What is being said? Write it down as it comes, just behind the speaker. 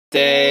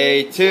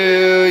Day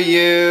to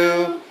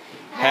you.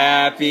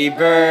 Happy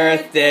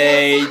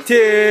birthday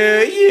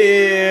to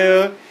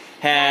you.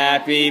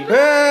 Happy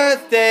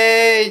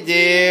birthday,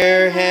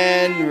 dear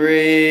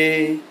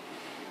Henry.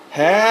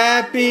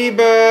 Happy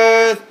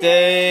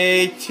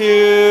birthday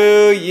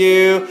to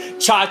you.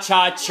 Cha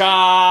cha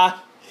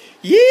cha.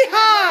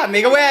 Yeehaw!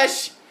 Make a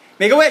wish.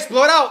 Make a wish.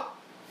 Blow it out.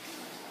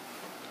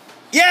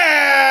 Yeah!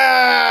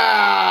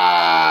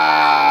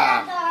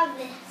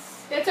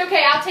 That's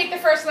okay. I'll take the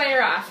first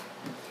layer off.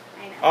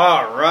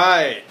 All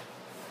right.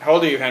 How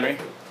old are you, Henry?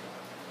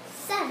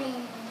 7.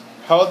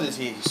 How old is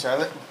he,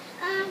 Charlotte?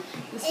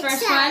 This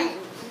first one?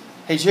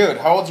 Hey, Jude.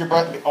 How old's your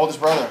oldest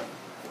brother?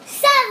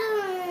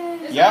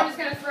 7. This Yep. one I'm just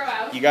going to throw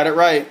out. You got it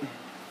right.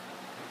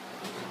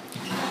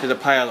 There's a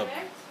pile of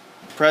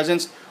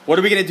presents. What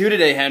are we going to do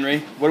today, Henry?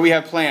 What do we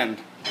have planned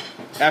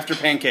after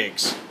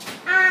pancakes?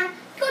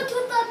 Go to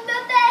the movie.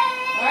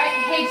 Alright,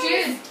 hey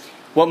Jude.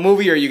 What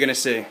movie are you going to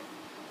see?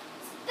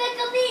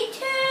 Despicable Me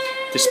 2.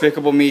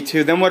 Despicable Me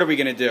 2. Then what are we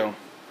going to do?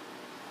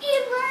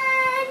 Eat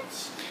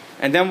lunch.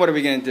 And then what are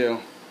we going to do?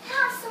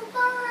 Have some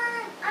fun.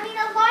 A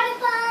lot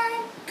of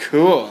fun.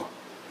 Cool.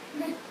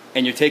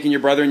 And you're taking your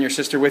brother and your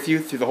sister with you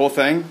through the whole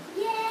thing?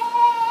 Yay.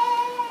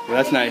 Well,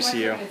 that's nice of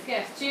you.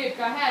 Jude,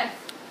 go ahead.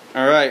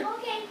 All right.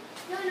 Okay.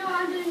 No,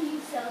 I'm doing you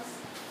so.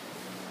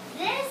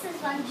 This is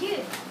from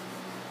Jude.